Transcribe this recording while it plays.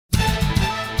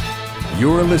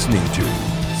You're listening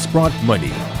to Sprott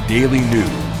Money Daily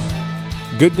News.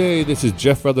 Good day, this is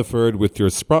Jeff Rutherford with your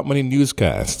Sprott Money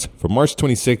Newscast for March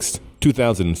 26,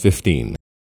 2015.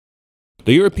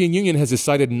 The European Union has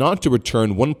decided not to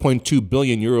return 1.2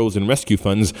 billion euros in rescue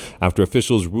funds after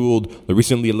officials ruled the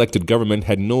recently elected government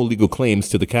had no legal claims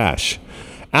to the cash.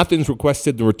 Athens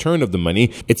requested the return of the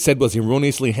money it said was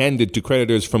erroneously handed to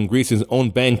creditors from Greece's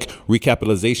own bank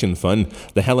recapitalization fund,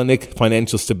 the Hellenic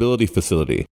Financial Stability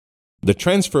Facility. The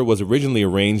transfer was originally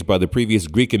arranged by the previous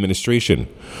Greek administration,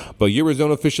 but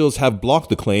Eurozone officials have blocked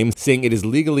the claim, saying it is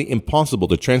legally impossible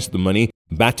to transfer the money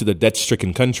back to the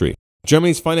debt-stricken country.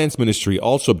 Germany's finance ministry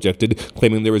also objected,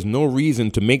 claiming there is no reason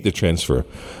to make the transfer.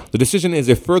 The decision is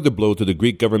a further blow to the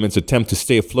Greek government's attempt to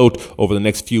stay afloat over the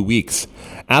next few weeks.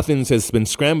 Athens has been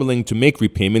scrambling to make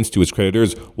repayments to its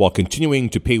creditors while continuing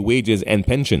to pay wages and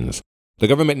pensions. The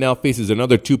government now faces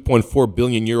another 2.4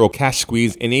 billion euro cash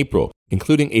squeeze in April,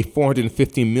 including a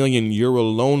 450 million euro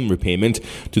loan repayment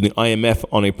to the IMF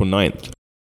on April 9th.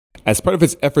 As part of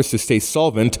its efforts to stay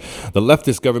solvent, the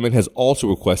leftist government has also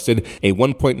requested a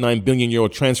 1.9 billion euro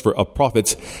transfer of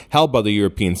profits held by the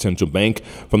European Central Bank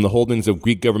from the holdings of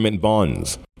Greek government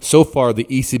bonds. So far, the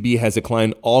ECB has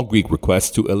declined all Greek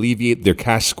requests to alleviate their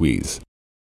cash squeeze.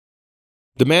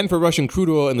 Demand for Russian crude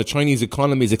oil in the Chinese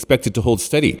economy is expected to hold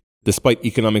steady, despite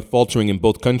economic faltering in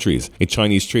both countries, a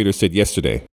Chinese trader said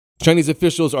yesterday. Chinese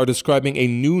officials are describing a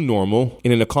new normal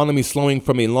in an economy slowing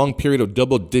from a long period of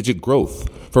double-digit growth.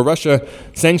 For Russia,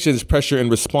 sanctions pressure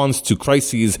in response to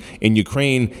crises in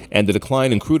Ukraine and the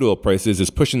decline in crude oil prices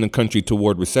is pushing the country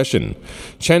toward recession.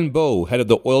 Chen Bo, head of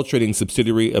the oil trading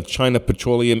subsidiary of China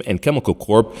Petroleum and Chemical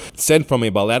Corp, said from a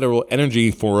bilateral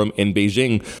energy forum in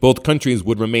Beijing, both countries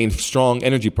would remain strong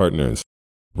energy partners.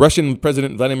 Russian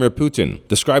President Vladimir Putin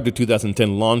described the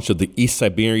 2010 launch of the East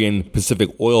Siberian Pacific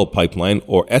Oil Pipeline,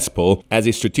 or ESPO, as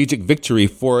a strategic victory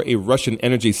for a Russian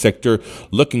energy sector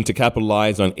looking to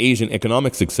capitalize on Asian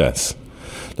economic success.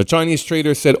 The Chinese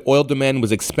trader said oil demand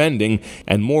was expanding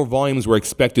and more volumes were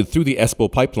expected through the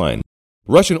ESPO pipeline.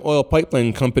 Russian oil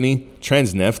pipeline company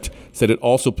Transneft said it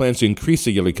also plans to increase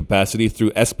the yearly capacity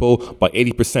through ESPO by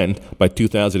 80% by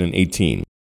 2018.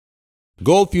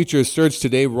 Gold futures surged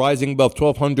today, rising above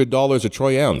 $1,200 a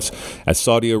troy ounce, as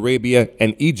Saudi Arabia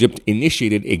and Egypt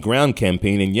initiated a ground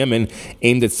campaign in Yemen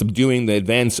aimed at subduing the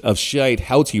advance of Shiite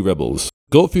Houthi rebels.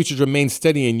 Gold futures remained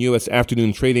steady in U.S.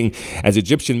 afternoon trading as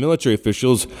Egyptian military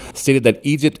officials stated that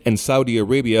Egypt and Saudi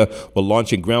Arabia will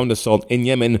launch a ground assault in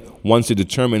Yemen once it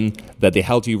determined that the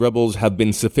Houthi rebels have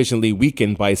been sufficiently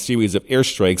weakened by a series of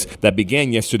airstrikes that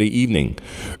began yesterday evening.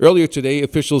 Earlier today,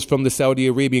 officials from the Saudi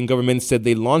Arabian government said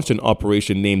they launched an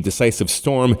operation named Decisive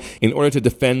Storm in order to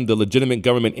defend the legitimate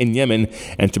government in Yemen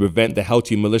and to prevent the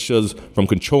Houthi militias from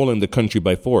controlling the country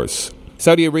by force.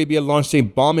 Saudi Arabia launched a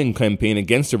bombing campaign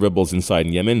against the rebels inside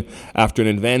Yemen after an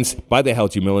advance by the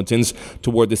Houthi militants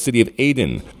toward the city of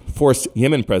Aden forced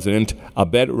Yemen President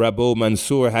Abed Rabbo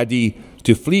Mansour Hadi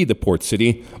to flee the port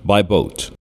city by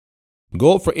boat.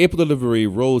 Gold for April delivery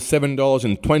rose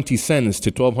 $7.20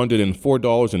 to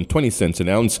 $1,204.20 an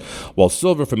ounce, while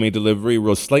silver for May delivery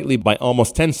rose slightly by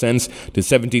almost 10 cents to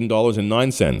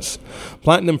 $17.09.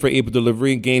 Platinum for April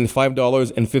delivery gained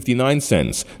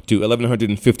 $5.59 to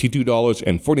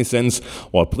 $1,152.40,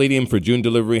 while palladium for June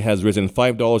delivery has risen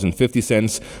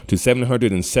 $5.50 to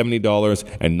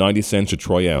 $770.90 a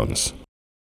troy ounce.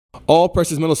 All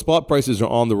precious metal spot prices are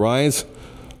on the rise.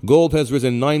 Gold has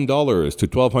risen $9 to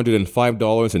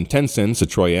 $1,205.10 a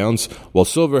troy ounce, while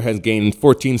silver has gained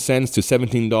 14 cents to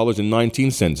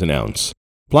 $17.19 an ounce.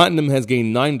 Platinum has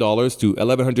gained $9 to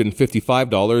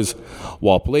 $1,155,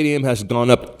 while palladium has gone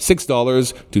up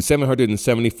 $6 to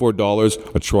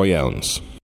 $774 a troy ounce.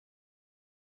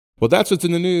 Well, that's what's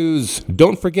in the news.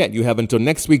 Don't forget, you have until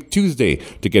next week, Tuesday,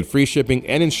 to get free shipping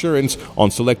and insurance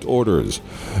on select orders.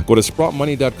 Go to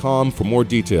sprottmoney.com for more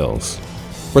details.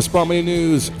 For Sprott Money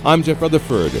News, I'm Jeff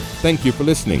Rutherford. Thank you for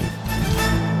listening.